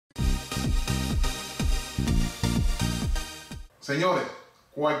Señores,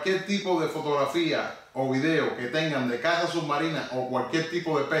 cualquier tipo de fotografía o video que tengan de caza submarina o cualquier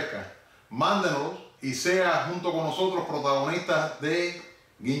tipo de pesca, mándenos y sea junto con nosotros protagonistas de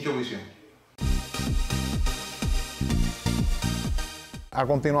Gincho Vision. A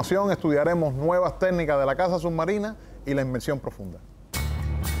continuación estudiaremos nuevas técnicas de la caza submarina y la inmersión profunda.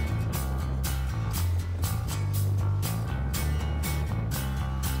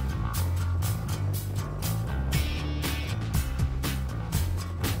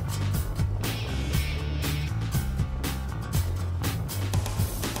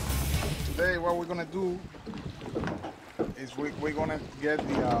 Today what we're going to do is we're going to get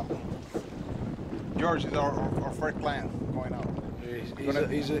the George is our first client going out.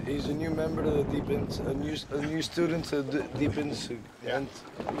 He's a new member of the Deep Ends, a new student to Deep Ends. Yeah.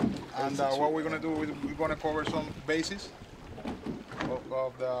 And what we're going to do is we're going to cover some bases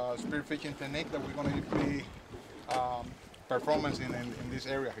of the spear fishing technique that we're going to be performing in this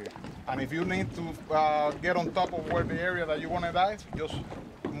area here. And if you need to get on top of where the area that you want to dive, just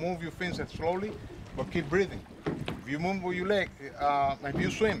move your fins slowly, but keep breathing. If you move with your leg, if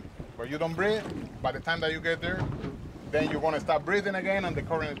you swim, but you don't breathe, by the time that you get there, then you're going to start breathing again and the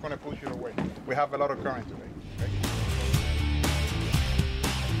current is going to push you away. We have a lot of current today.